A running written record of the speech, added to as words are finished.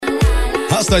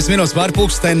8 minūtes pār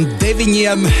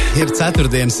 8:09 ir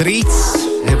ceturtdienas rīts.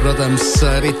 Ir, protams,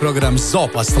 rīt programmas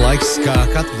Zoopasta laiks, kā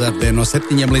katru darbienu no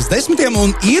 7 līdz 10,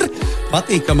 un ir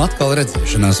patīkama atkal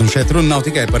redzēšanās. Un šeit runa nav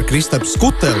tikai par Kristapu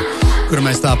Skuteli, kur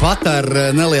mēs tāpat ar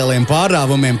nelieliem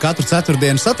pārāvumiem katru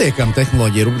ceturtdienu satiekam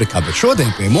tehnoloģiju rubrikā, bet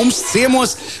šodien pie mums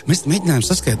ciemos mēs mēģinājām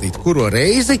saskaitīt, kuro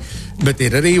reizi, bet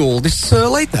ir arī Uldis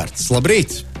Leitārds.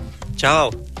 Labrīt!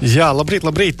 Čau! Jā, labrīt.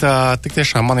 Tik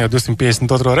tiešām man jau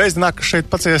 252. reizi nāk šeit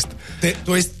paciest.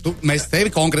 Mēs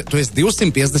tevi konkrēti, tu esi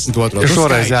 252.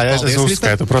 Šoreiz, jā, es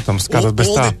uzskaitu, protams, kā tad bez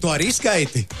tā. Uldi, tu arī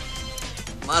skaiti?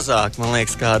 Mazāk, man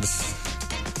liekas, kādas.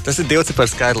 Tas ir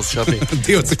divcipars skaitlis šobrīd.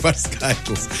 Divcipars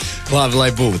skaitlis. Labi, lai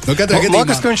būtu. Nu, katrā gadījumā...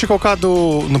 Liekas, ka viņš ir kaut kādu,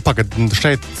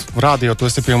 šeit rādio, tu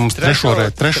esi pie mums trešo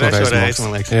reizi,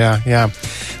 man liekas. Jā.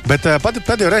 Bet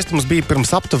pēdējo reizi mums bija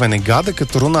pirms aptuveni gada, kad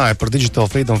tu runāji par Digital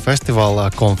Freedom Festivala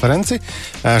konferenci.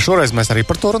 Šoreiz mēs arī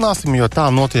par to runāsim, jo tā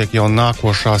notiek jau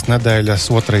nākošās nedēļas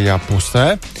otrajā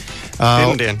pusē.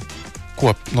 Pirmdien.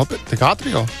 Ko? Tik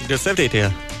ātri jau? 27.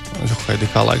 Heidi,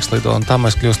 kā laiks lido, un tā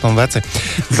mēs kļūstam veci.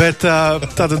 Bet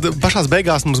tātad pašās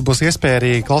beigās mums būs iespēja arī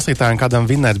klausītājiem kādam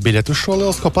vinēt biļeti uz šo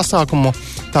lielisko pasākumu,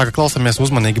 tā ka klausamies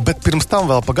uzmanīgi. Bet pirms tam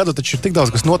vēl pa gadu taču ir tik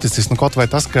daudz, kas noticis, kaut vai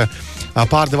tas, ka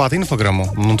pārdevāt infogramu.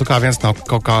 Tu kā viens no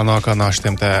kaut kā no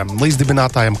šitiem te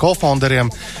līdzdibinātājiem, co-founderiem,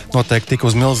 noteikti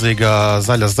tika uz milzīga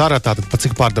zaļa zara, tātad pa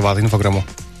cik pārdevāt infogramu?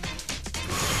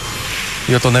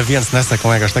 Jo to neviens nesaka,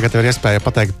 vienkārši tagad ir iespēja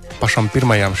pateikt pašam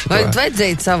pirmajam šito. Vai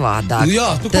vajadzēja savādāk? Nu jā,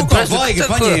 tu kaut kā vajag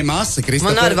paņēma asi, Kristap.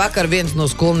 Man arī vakar viens no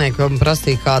skolniekiem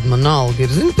prasīja, kāda man alga ir.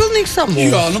 Zini, pilnīgi samūs.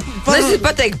 Jā, Nezinu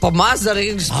pateikt pa maz arī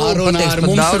skolu, pateiks ar pa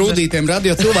mums daudz. Rudītiem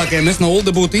radio cilvēkiem mēs no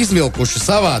Ulda būtu izvilkuši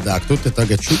savādāk. Tu te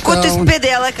tagad šutā. Ko tu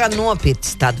pēdējā laikā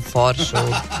nopircis tādu foršu?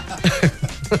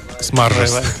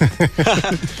 Smaržas.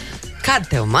 Kāda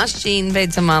tev mašīna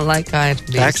beidzamā laikā ir?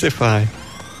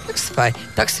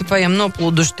 Taksifajam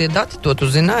noplūduši tie dati, to tu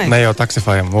zināji? Ne jau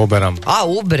Taksifajam, Uberam.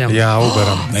 Uberam. Jā,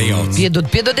 Uberam.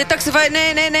 Piedodiet, Taksifai,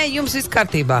 nē, jums viss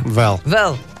kārtībā. Vēl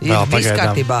Viss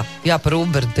kārtībā. Jā, par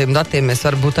Uber tiem datiem mēs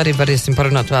varēsim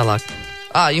parunāt vēlāk.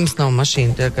 Jums nav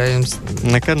mašīna, tā kā jums...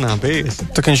 Nekad nav bijis.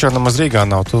 Tā kā viņš jau nemaz Rīgā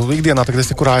nav. Tu ikdienā tagad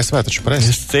esi kur ASV, taču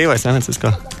pareizi. Es dzīvoju San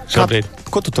Francisco šobrīd.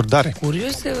 Ko tu tur dari? Kur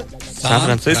jūs jau? San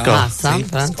Francisco. San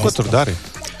Francisco. Ko tur dari?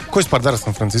 Ko vispār dara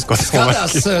San Francisco?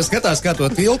 Skatās, kā to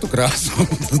tiltu krāsu.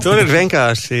 Tur ir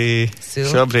vienkārši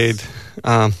šobrīd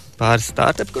pāris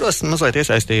startup, kuros mazliet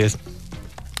iesaistījies.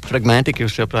 Fragmentika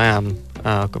jūs joprojām,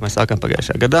 ko mēs sākam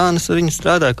pagājušajā gadā, un es ar viņu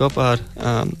strādāju kopā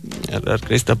ar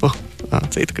Kristapu,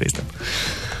 citu Kristapu.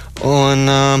 Un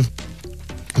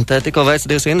te tikko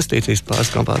veica 2 investīcijas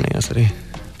pāris kompānijas arī.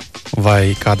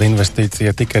 Vai kāda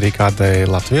investīcija tika arī kādai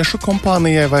latviešu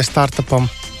kompānijai vai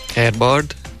startupam?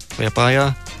 Airboard, Liepājā.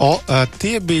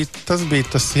 Tas bija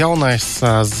tas jaunais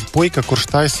puika, kurš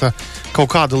taisa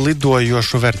kaut kādu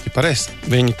lidojošu verķi, pareizi?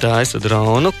 Viņi taisa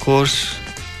dronu, kurš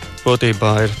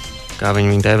būtībā ir, kā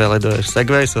viņi dēvē, lidojošs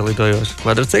segvejs vai lidojošs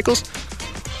kvadricikls,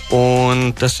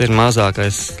 un tas ir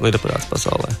mazākais lidaparāts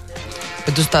pasaulē.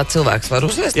 Bet uz tā cilvēks var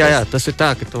uzvesties? Jā, tas ir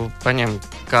tā, ka tu paņem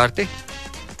karti,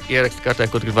 ieraksti kartē,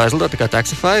 kur grib aizlidot, tā kā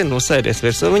Taxify, sēdies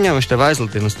virsū viņam, viņš tev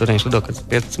aizlidina, uz tur viņš lido kāds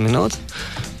 15 minūtes.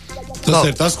 Tas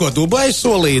ir tas, ko Dubai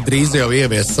solīja drīz jau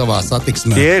ieviest savā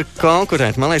satiksmē. Tie ir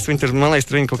konkurenti. Man liekas,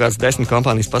 tur viņi kaut kādas 10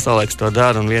 kompānijas pasaulē, kas to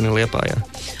dara, un viena ir Liepājā.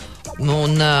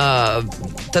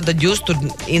 Tad jūs tur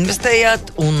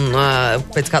investējāt, un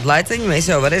pēc kāda laiciņa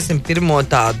mēs jau varēsim pirmo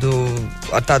tādu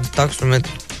taksometru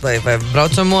vai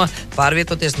braucamo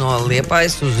pārvietoties no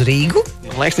Liepājas uz Rīgu?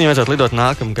 Man liekas, viņam vajadzētu lidot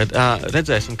nākamgad.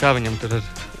 Redzēsim, kā viņam tur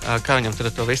ar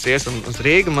to visu ies uz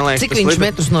Rīgu. Man liekas, cik viņš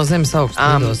metrus no zemes augstu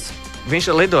lidos?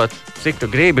 Viņš var lidot, cik tu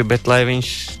gribi, bet lai viņš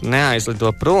neaizlido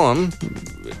prom,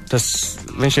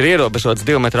 viņš ir ierobežots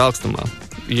 2 metru augstumā,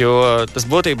 jo tas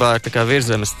būtībā ir tā kā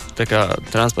virzemes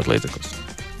transporta līdzeklis.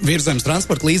 Virzemes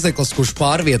transporta līdzeklis, kurš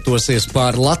pārvietosies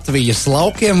pār Latvijas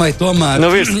laukiem vai tomēr...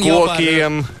 Virs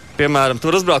kokiem, piemēram,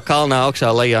 tur uzbraukt kalnā augšā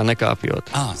lejā nekāpjot.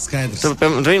 Skaidrs.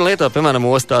 Viņi lieto, piemēram,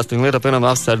 ostās, viņi lieto, piemēram,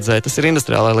 apsardzē. Tas ir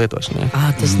industriālā lietošanai.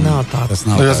 Tas nav tā. Tas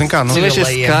nav tā. Viņš ir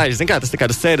skaļš. Zin kā, tas tā kā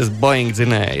sēras Boeing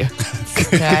dzinēja.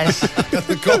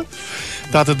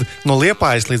 Tātad no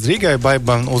Liepājas līdz Rīgai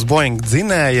baibam uz Boeing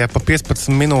dzinēja pa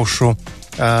 15 minūšu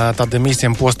tādiem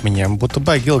īsiem postmiņiem. Būtu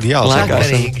baigi ilgi jāuzsaka.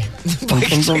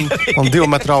 Un 2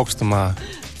 metru augstumā.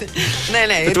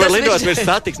 Nē. Tu var lidot virs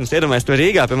satiksmes, iedomājies, tu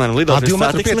Rīgā, piemēram, lidot virs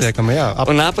satiksmes.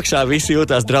 Un apakšā visi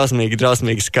jūtās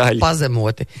drausmīgi skaļi.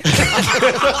 Pazemoti.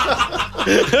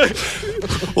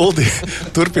 Uldi,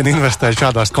 turpina investēt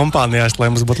šādās kompānijās, lai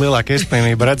mums būtu lielāka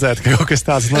iespējamība redzēt, ka kaut kas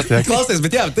tāds notiek. Klausies,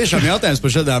 bet jā, tiešām jautājums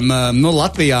par šādām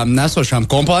Latvijā nesošām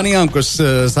kompānijām, kas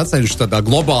sacenšas tādā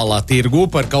globālā tirgu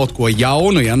par kaut ko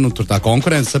jaunu, ja, tur tā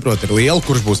konkurence, saprot, ir liela,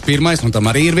 kurš būs pirmais, un tam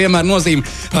arī ir vienmēr nozīme.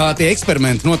 Tie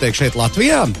eksperimenti notiek šeit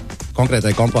Latvijā,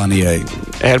 konkrētai kompānijai.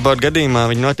 Airboard gadījumā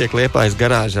viņi notiek Liepājas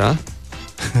garāžā.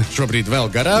 Šobrīd vēl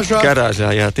garāžā?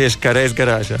 Garāžā, jā, tieši kā reiz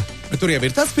garāžā. Bet tur jau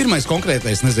ir tāds pirmais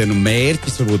konkrētais,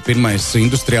 mērķis, varbūt pirmais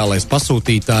industriālais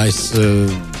pasūtītājs.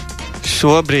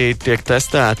 Šobrīd tiek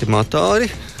testēti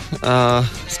motori.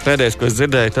 Pēdējais, ko es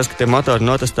dzirdēju, tas, ka tie motori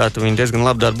notestēti, viņi diezgan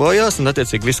labi darbojās, un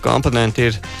attiecīgi visi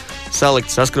komponenti ir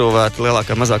salikti, saskrūvēti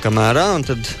lielākā, mazākā mērā, un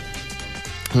tad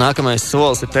nākamais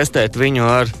solis ir testēt viņu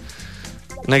ar,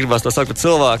 negribās to saukt par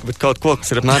cilvēku, bet kaut ko,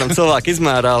 kas ir apmēram cilvēku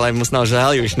izmērā, lai mums nav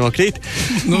žēl, jo viņš nokrīt.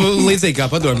 Līdzīgi kā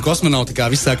padomju kosmonautikā,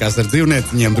 viss sākās ar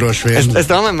dzīvnieciņiem droši vien. Es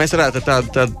domāju, mēs varētu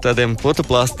tādiem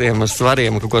putuplastiem ar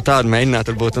svariem kaut ko tādu mēģināt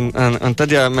varbūt, un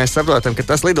tad, ja mēs saprotam, ka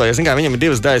tas lido, jo, zin kā, viņam ir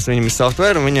divas daļas, viņam ir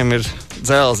software un viņam ir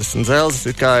dzelzis, un dzelzis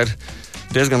ir kā ir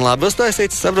diezgan labi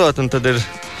uztaisīts, saprot, un tad ir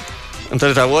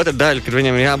tā otra daļa, kad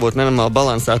viņam ir jābūt nenormāli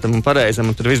balansētam un pareizam,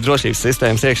 un tur viss drošības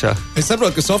sistēmas iekšā. Es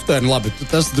saprotu, ka software, labi,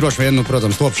 tas droši vien,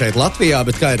 protams, top šeit Latvijā,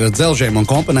 bet kā ir ar dzelžiem un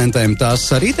komponentiem, tās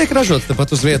arī tiek ražotas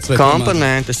tepat uz vietas?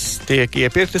 Komponentes tiek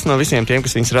iepirktas no visiem tiem,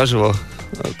 kas viņas ražo,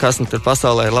 kas nu tad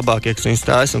pasaulē ir labākie, kas viņas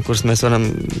stājas un kurus mēs varam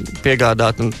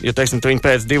piegādāt. Un, ja, teiksim, tu viņu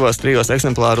pēc 2-3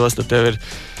 eksemplāros, tad tev ir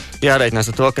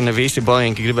jārēķinās ar to, ka ne visi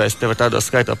Boeingi gribēs tev ar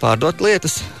tādos skaitā pārdot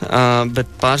lietas,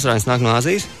 bet pārsvarā viņas nāk no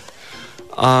Azijas.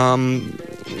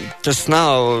 Tas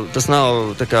nav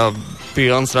tā kā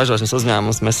pilns ražošanas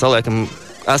uzņēmums. Mēs saliekam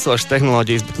esošas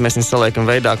tehnoloģijas, bet mēs viņus saliekam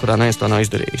veidā, kurā neviens to nav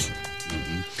izdarījis.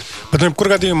 Bet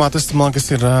kur gadījumā tas, man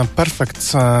liekas, ir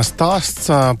perfekts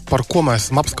stāsts, par ko mēs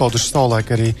esam apskauduši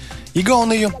savulaik arī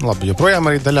Igauniju. Labi, joprojām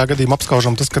arī daļā gadījumā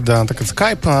apskaužam tas, kad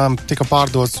Skype tika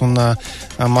pārdots un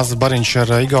mazs bariņš ar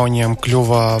Igauniem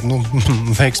kļuva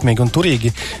veiksmīgi un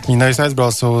turīgi. Viņi nevis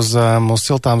aizbrauca uz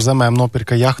siltām zemēm,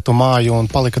 nopirka jahtu māju un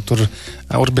palika tur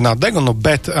urbināt degunu,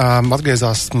 bet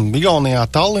atgriezās Igaunijā,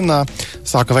 Tallinā,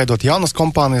 sāka veidot jaunas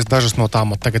kompānijas, dažas no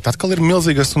tām tagad atkal ir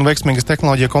milzīgas un veiksmīgas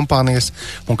tehnoloģija kompānijas,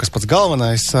 un kas pats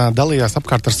galvenais, dalījās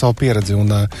apkārt ar savu pieredzi.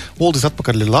 Un Uldis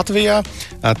atpakaļ ir Latvijā,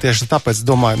 tieši tāpēc,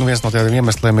 domāju, viens no tādiem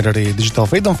iemesliem ir arī Digital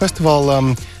Freedom Festival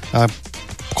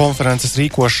konferences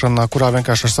rīkošana, kurā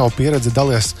vienkārši ar savu pieredzi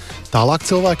dalies tālāk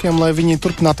cilvēkiem, lai viņi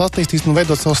turpinātu attīstīt un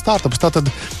veidot savu startupus. Tātad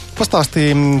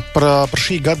pastāstīja par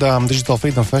šī gada Digital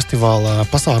Freedom Festivala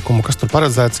pasākumu, kas tur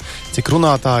paredzēts, cik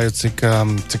runātāju,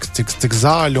 cik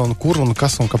zāļu un kur un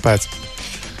kas un kāpēc.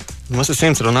 Mums ir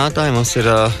 100 runātāji, mums ir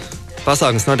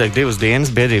pasākums notiek 2 dienas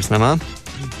biedrības namā,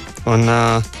 un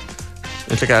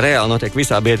tā kā reāli notiek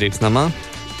visā biedrības namā.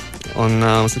 Un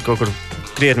mums ir kaut kur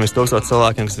krietni virs 1000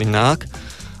 cilvēkiem, kas viņi nāk.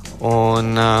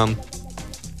 Un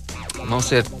mums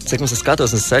ir, cik mums ir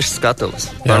skatuves, 6 skatuves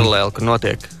paralēli, kur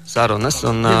notiek sarunas.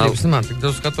 Biedrības namā tik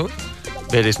daudz skatuves?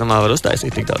 Biedrības namā var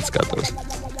uztaisīt tik daudz skatuves.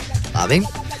 Labi.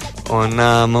 Un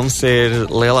mums ir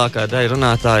lielākā daļa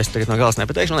runātājs, tagad no galas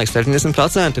nepateikšu, man liekas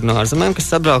 70% ir no ārzemēm,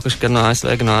 kas sabraukuši, gan no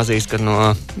ASV, gan no Azijas, gan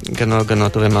no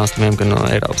tuviem austrumiem, gan no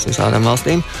Eiropas visādām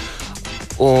valstīm.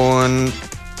 Un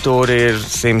tur ir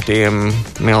simtiem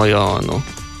miljonu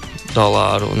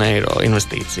dolāru un eiro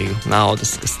investīciju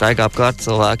naudas, kas staigā apkārt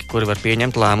cilvēki, kuri var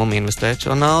pieņemt lēmumu investēt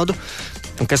šo naudu.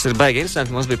 Un kas ir baigi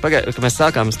interesanti, mums bija kad mēs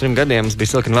sākām uz 3 gadiem, mums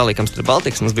bija Silicon Valley, Amsterdam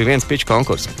Baltics, mums bija viens pitch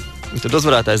konkurss. Un tad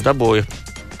uzvarētājs dabūja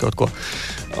kaut ko.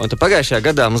 Un tad pagājušajā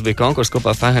gadā mums bija konkurss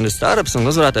kopā 500 startups, un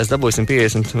uzvarētājs dabūja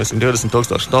 150 vai 120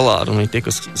 tūkstoši dolāru, un viņi tika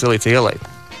uz Silīcija ielai.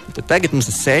 Tad tagad mums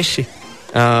ir 6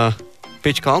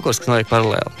 pitch konkursi, kas notiek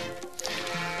paralēli.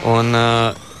 Un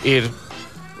ir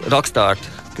Rockstart,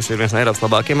 kas ir viens no Eiropas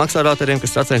labākajiem akceleratoriem,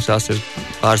 kas sacenšās, ir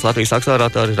pāris Latvijas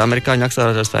akceleratori, ir amerikāņu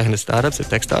akcelerators, 500 startups, ir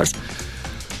Techstars.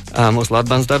 Mūsu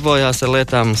Latbans darbojās ar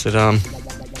lietām,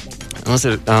 mums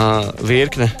ir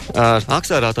virkne ar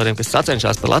akceleratoriem, kas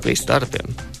sacenšās par Latvijas startupiem.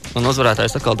 Un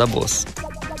uzvarētājs atkal dabūs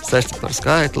 6 par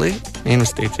skaitli,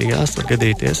 investīcijās var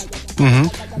gadīties.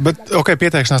 Bet,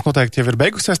 pieteikšanās noteikti jau ir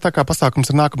beigusies, tā kā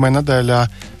pasākums ir nākamajā nedēļā,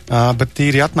 bet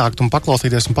tīri atnākt un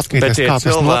paklausīties un paskatīties, kā tas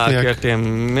notiek. Bet tie cilvēki ar tiem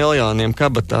miljoniem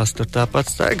kabatās tur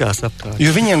tāpat staigās apkārt.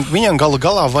 Jo viņiem galu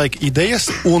galā vajag idejas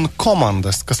un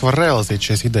komandas, kas var realizēt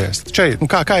šīs idejas. Šeit,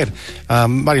 kā ir?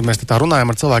 Arī mēs tā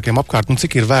runājam ar cilvēkiem apkārt,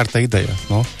 cik ir vērta ideja?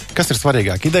 Kas ir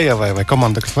svarīgāk, ideja vai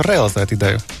komanda, kas var realizēt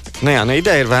ideju?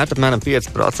 Ideja ir vērta apmēram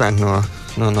 5%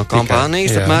 no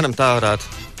kompānijas, apmēram tā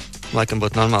varētu laikam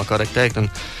būtu normāli korekti teikt. Un,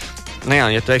 jā,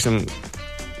 ja, teiksim,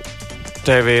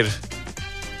 tev ir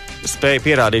spēja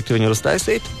pierādīt, ka viņu ir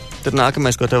uztaisīt, tad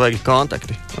nākamais, ko tev vajag, ir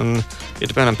kontakti. Un, ja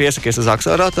tu, piemēram, piesakies uz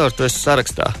akseleratoru, tu esi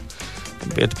sarakstā.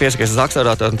 Ja tu piesakies uz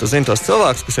akseleratoru, tu zini tos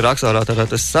cilvēkus, kas ir akseleratorā,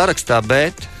 tu esi sarakstā,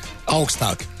 bet...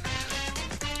 Augstāk.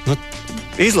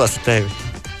 Izlasa tevi.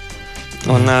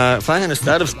 Un Finance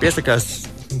darbs piesakās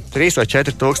 3 vai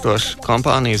 4 tūkstoši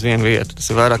kompāniju uz vienu vietu. Tas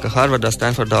ir vairāk kā Harvardā,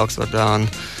 Stanfordā, Oksfordā.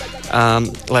 Un,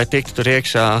 lai tiktu tur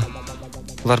iekšā,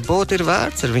 varbūt ir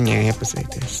vērts ar viņiem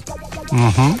iepazīties.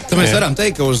 Tad mēs varam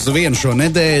teikt, ka uz vienu šo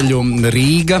nedēļu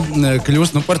Rīga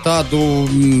kļūst par tādu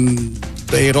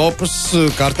Eiropas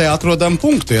kārtē atrodam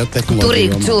punktu, ja, tehnoloģiju.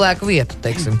 Turīgu cilvēku vietu,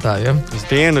 teiksim tā, ja. Uz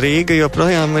dienu Rīga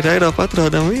joprojām ir Eiropa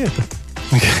atrodama vieta.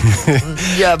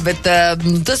 Jā, bet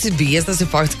tas ir bijis, tas ir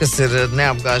fakts, kas ir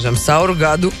neapgāžams sauru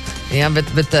gadu. Jā,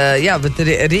 bet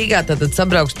Rīgā tad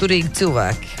sabrauks turīgi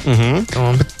cilvēki.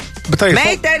 Bet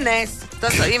meitenes!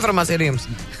 Tas informācija ir jums.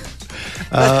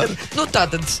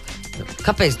 Tātad,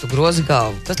 kāpēc tu grozi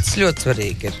galvu? Tas ļoti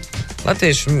svarīgi ir.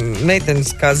 Latviešu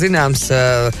meitenes, kā zināms,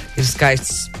 ir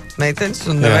skaistas meitenes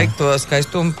un nevajag to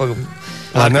skaistumu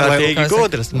Lai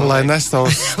nes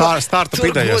savus startup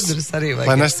idejas.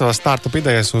 Lai nes savus startup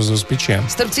idejas uz pičiem.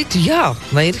 Starp citu, jā,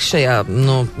 vai ir šajā,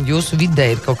 jūsu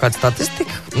vidē ir kaut kāda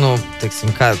statistika,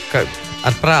 teiksim, kā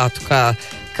ar prātu,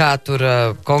 kā tur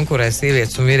konkurē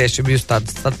sievietes un vīrieši, ja jūs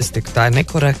tāda statistika, tā ir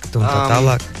nekorekta un tā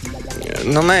tālāk?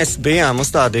 Mēs bijām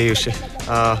uzstādījuši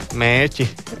mērķi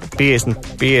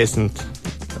 50-50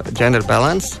 gender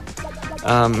balance.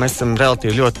 Mēs esam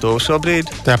relatīvi ļoti tuvu šobrīd.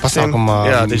 Tajā pasākumā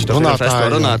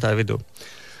runātāju vidū.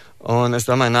 Un es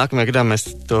domāju, nākamajā gadā mēs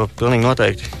to pilnīgi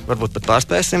noteikti varbūt pat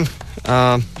pārspēsim.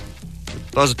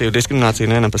 Pozitīva diskriminācija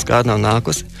nevienam pēc kāda nav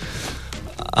nākusi.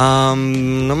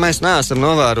 Mēs neesam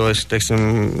novērojuši,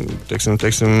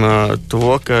 teiksim, to,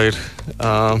 ka ir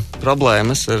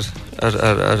problēmas ar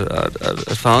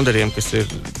founderiem, kas ir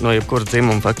no jebkura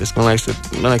dzimuma faktiski. Man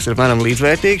liekas, ir mēram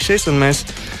līdzvērtīgi šis, un mēs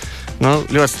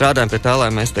ļoti strādājam pie tā, lai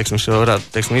mēs šo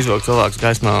varētu izvilkt cilvēkus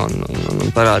gaismā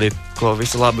un parādīt, ko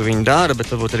visu labi viņi dara,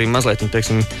 bet varbūt arī mazliet,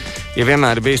 ja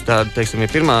vienmēr ir bijis tāda, ja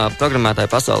pirmā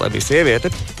programmētāja pasaulē bija sieviete,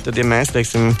 tad, ja mēs,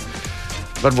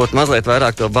 varbūt mazliet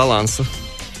vairāk to balansu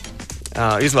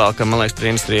izvēlkam, man liekas, tur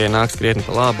industrijai nāks krietni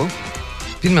pa labu.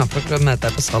 Pirmā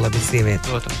programmētāja pasaulē bija sieviete.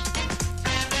 Protams.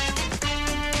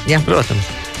 Jā. Protams.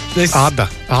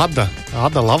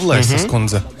 Ada Lavlēsas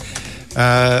kundze.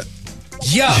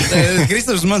 Jā,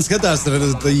 Kristaps man skatās ar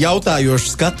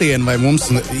jautājošu skatienu, vai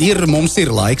mums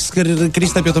ir laiks,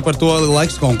 Kristap, jo tu par to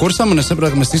laiks konkursam, un es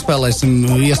saprotu, ka mēs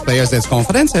izspēlēsim iespēju aiziet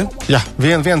konferencē. Jā,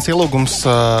 viens ielūgums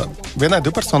vienai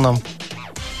 2 personām.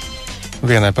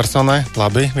 Vienai personai,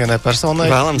 labi, vienai personai.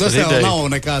 Vēlams, tas jau nav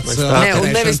nekāds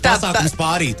nevis pasākums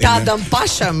pārītiem. Tādam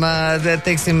pašam,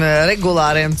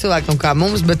 regulāriem cilvēkam kā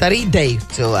mums, bet ar ideju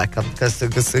cilvēkam, kas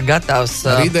ir gatavs.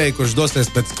 Ar ideju, kurš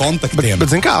dosies pēc kontaktiem. Bet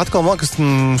zin kā, atkal man, kas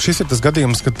šis ir tas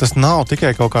gadījums, ka tas nav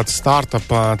tikai kaut kāds startup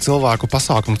cilvēku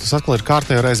pasākums, tas atkal ir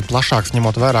kārtējo reizi plašāks,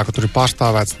 ņemot vērā, ka tur ir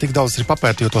pārstāvēts tik daudz ir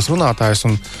papētījotos runātājus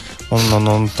un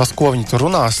tas, ko viņi tur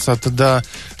runās, tad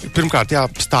pirmkārt, jā,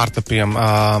 startupiem,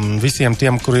 visiem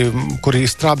tiem, kuri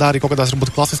strādā arī kaut kādās,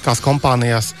 varbūt, klasiskās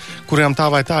kompānijās, kuriem tā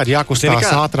vai tā ir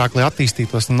jākustās ātrāk, lai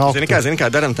attīstītos. Zini kā,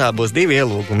 daram tā, būs 2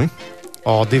 ielūgumi.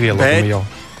 2 ielūgumi jau.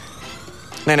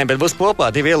 Nē, bet būs kopā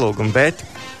 2 ielūgumi, bet,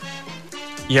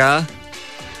 jā,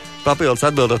 papildus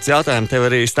atbildot uz jautājumu,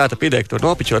 tev arī startup ideja, tur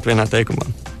nopičot vienā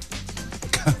teikumā.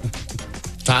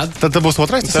 Tad būs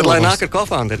otrais. Tad, lai nāk ar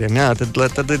kofounderiem, jā, tad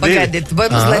ir 2. Pagaidiet, vai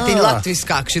mazliet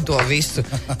latviskāk šito visu.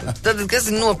 Tad, kas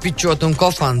ir nopičot un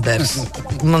kofounders?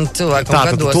 Man cilvēkam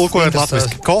gados. Tātad, tulkojot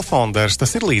latviski, kofounders,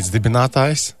 tas ir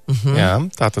līdzdibinātājs. Jā,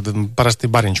 tātad parasti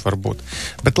bariņš var būt.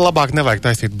 Bet labāk nevajag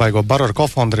taisīt baigo baru ar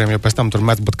kofounderiem, jo pēc tam tur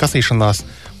mēdz būt kasīšanās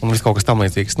un viss kaut kas tam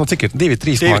līdzīgs. Cik ir?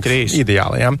 2-3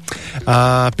 ideāli, jā.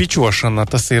 Pičošana,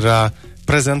 tas ir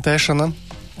prezentēšana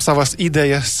savas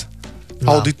idejas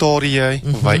auditorijai,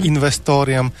 vai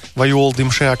investoriem, vai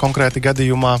Uldim šajā konkrēti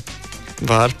gadījumā.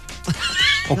 Var.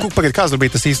 Un pagaid, kāds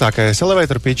bija tas īsākais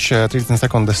elevator pitch 30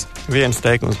 sekundes? Viens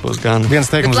teikums būs gan.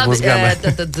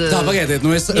 Tā, pagaidiet,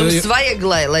 jums vajag,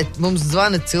 lai mums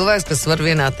zvana cilvēks, kas var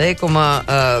vienā teikumā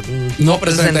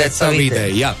noprezentēt savu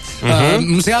ideju. Jā.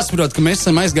 Mums jāsaprot, ka mēs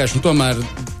esam aizgājuši tomēr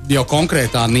jau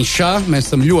konkrētā nišā. Mēs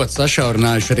esam ļoti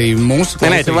sašaurinājuši arī mūsu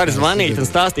klausītājus. Nē, tu vari zvanīt un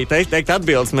stāstīt, teikt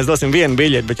atbildes, mēs dosim 1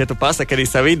 biļeti, bet ja tu pasaki arī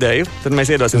savu ideju, tad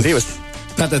mēs iedosim 2.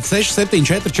 Tātad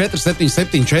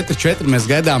 67447744 mēs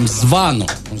gaidām zvanu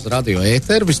uz radio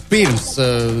ēteru. Vispirms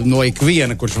no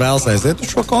ikviena, kurš vēlas aiziet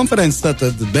uz šo konferenci,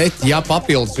 tātad, bet ja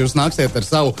papildus jūs nāksiet ar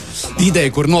savu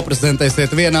ideju, kur noprezentēsiet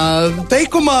vienā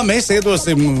teikumā, mēs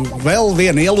iedosim vēl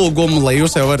vienu ielūgumu, lai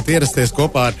jūs jau varat ierasties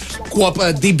kopā ar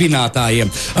kopdibinātājiem.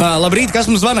 Labrīt, kas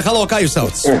mums zvana? Halo, kā jūs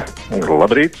sauc?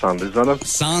 Labrīt, Sandis zvana.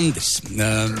 Sandis.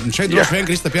 Šeit droši vien,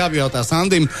 Kristap, jāpajautā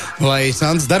Sandim, vai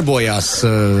Sandis darbojās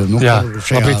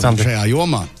šajā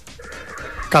jomā?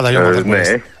 Kādā jomā darbojas?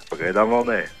 Nē, pagaidām vēl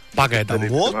nē. Pagaidām,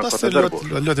 tas ir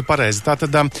ļoti pareizi.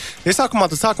 Tātad,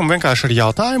 sākam vienkārši ar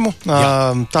jautājumu.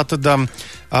 Tātad,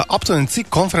 aptuveni cik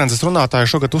konferences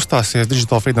runātāji šogad uzstāsies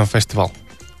Digital Freedom Festival?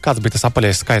 Kāds bija tas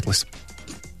apaļais skaitlis?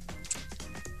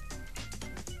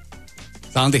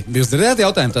 Sandi, jūs dzirdējāt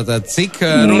jautājumu? Tātad, cik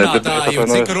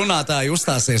runātāji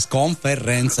uzstāsies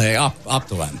konferencē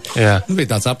aptuveni? Jā.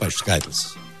 Bija tāds apaļš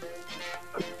skaitlis.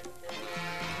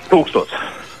 1000.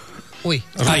 Ui.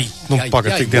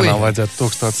 Pagad, cik dienā vajadzētu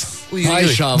 1000?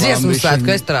 Dziesmu svētku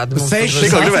estrādi.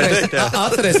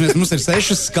 Atcerēsimies, mums ir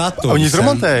 6 skatuves. Viņi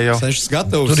izremontēja jau? 6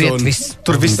 skatuves.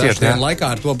 Tur viss iet, jā.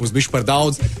 Laikā ar to būs bišķi par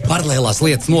daudz. Paralēlās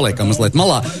lietas noliekam mazliet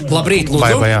malā. Labrīt,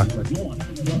 lūdzu. Jā.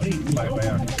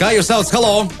 Kā jūs sauc?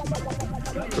 Halo?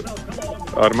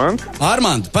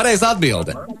 Armand, pareiza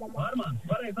atbilde.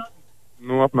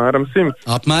 Apmēram 100.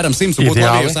 Apmēram 100. Un būtu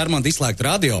labi, jūs, Armand, izslēgt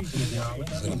radio.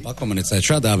 Mēs varam pakomunicēt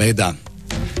šādā veidā.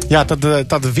 Jā,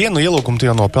 tad vienu ielūgumu tu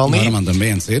jau nopelnīji. Armandam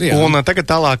viens ir, jā. Un tagad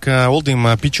tālāk Uldim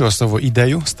pičo savu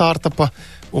ideju startupa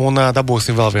un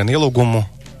dabūsim vēl vienu ielūgumu,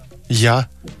 ja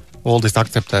Uldis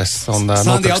akceptēs un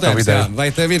nopirks tavu ideju. Vai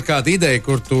tev ir kāda ideja,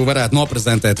 kur tu varētu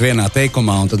noprezentēt vienā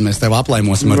teikumā, un tad mēs tev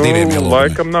aplaimosim ar 2 ielūgumiem?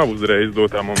 Laikam nav uzreiz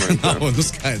dotā momentā. Nav,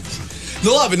 skaidrs.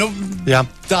 Labi, jā.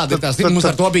 Tāda ir tās. Mums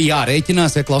ar to bija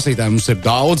jārēķinās, ja klausītāji mums ir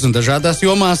daudz un dažādās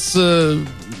jomās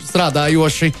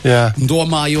strādājoši,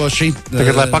 domājoši.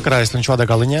 Tagad, lai pakarājas viņš vada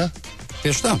galiņā.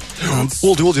 Tieši tā.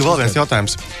 Uldi, vēl viens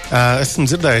jautājums. Esmu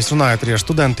dzirdējis, runājot arī ar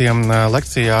studentiem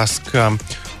lekcijās, ka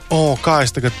kā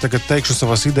es tagad teikšu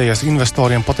savas idejas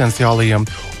investoriem potenciālajiem,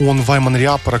 un vai man ir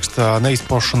jāparaksta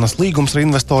neizpaušanas līgums ar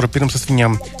investoru, pirms es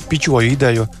viņam pičoju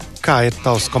ideju. Kā ir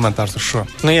tavs komentārs uz šo?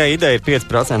 Ja ideja ir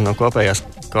 5% no kopējās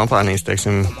kompānijas,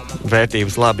 teiksim,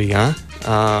 vērtības labi, jā,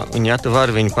 un ja tu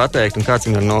vari viņu pateikt un kāds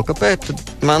viņu var nokopēt, tad,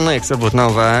 man liekas, varbūt nav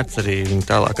vērts arī viņu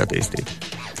tālāk attīstīt.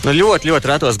 Ļoti, ļoti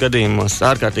retos gadījumos,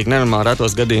 ārkārtīgi nenormāli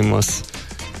retos gadījumos,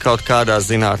 kaut kādās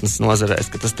zinātnes nozarēs,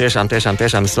 ka tas tiešām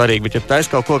ir svarīgi, bet ja taisi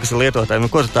kaut ko, kas ir lietotāji,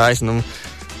 ko tu taisi,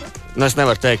 es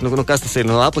nevaru teikt, kas tas ir,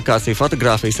 aplikācija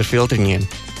fotogrāfijas ar filtriņiem.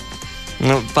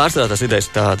 Pārsvarā tās idejas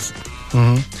ir tādas.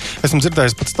 Esmu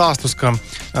dzirdējis pat stāstus, ka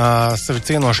sevi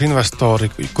cienoši investori,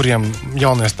 kuriem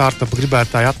jaunie startupi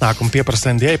gribētāji atnāk un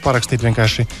pieprasa NDA parakstīt,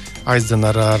 vienkārši aizdzen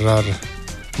ar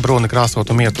brūni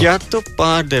krāsotu mietu. Ja tu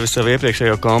pārdevi savu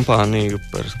iepriekšējo kompāniju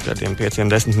par kādiem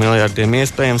 5-10 miljārdiem,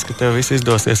 iespējams, ka tev viss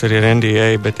izdosies arī ar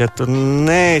NDA, bet ja tu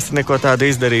neesi neko tādu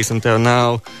izdarījis un tev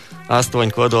nav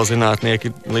 8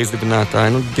 kodolzinātnieki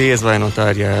līdzdibinātāji, diez vai no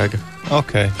tā ir jēga.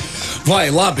 Okay. Vai,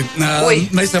 labi.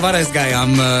 Mēs jau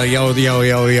aizgājām jau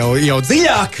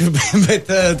dziļāk, bet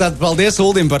tad paldies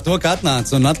Uldim par to, ka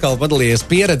atnāca un atkal padalījies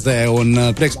pieredzē un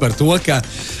prieks par to, ka,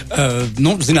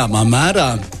 zināmā mērā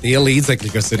tie līdzekļi,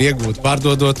 kas ir iegūti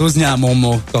pārdodot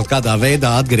uzņēmumu, kaut kādā veidā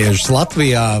atgriežas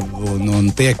Latvijā un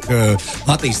tiek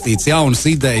attīstīts jaunas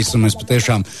idejas, un mēs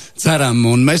patiešām ceram,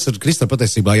 un mēs ar Krista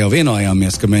patiesībā jau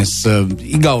vienojāmies, ka mēs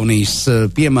Igaunijas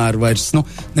piemēru vairs,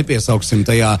 nepiesauksim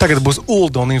tajā. Tagad būs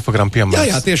Ulda un Infogram piemērs.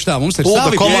 Jā, tieši tā. Mums ir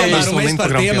savi piemēri, un mēs par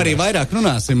tiem arī vairāk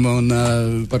runāsim. Un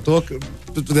par to,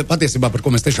 patiesībā, par ko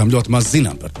mēs tiešām ļoti maz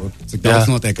zinām, par to, cik daudz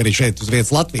notiek arī šeit uz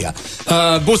vietas Latvijā.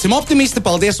 Būsim optimisti.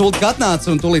 Paldies, Ulda, ka atnāca,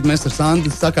 un tūlīt mēs ar Sandi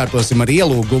sakārtosim ar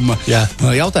ielūgumu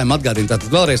jautājumu. Atgādinu, tātad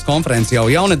vēlreiz konferenci jau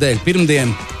jaunedēļ, pirmdien,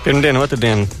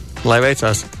 otrdien, lai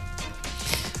veicās.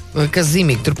 Kas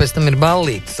zīmīgi, tur pēc tam ir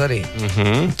ballītes arī.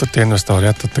 Tur tie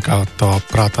investori, tad tā kā to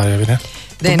prātā jau ir,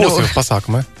 Tu būsi jau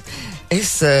pasākumē.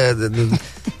 Es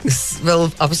vēl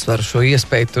apsveru šo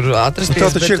iespēju tur atrasties.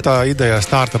 Tev taču ir tā ideja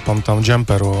startupam, tam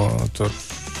džemperu tur,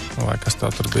 vai kas tā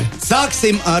tur bija?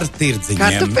 Sāksim ar tirdziņiem.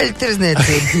 Kartupeļu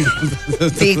tirdzniecību.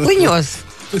 Tīkliņos.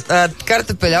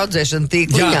 Kartupeļu audzēšana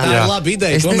tīkliņā. Jā, tā ir laba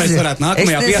ideja. To mēs varētu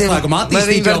nākamajā pieslēgumā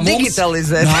attīstīt, jo mums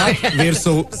nāk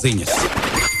virsū ziņas.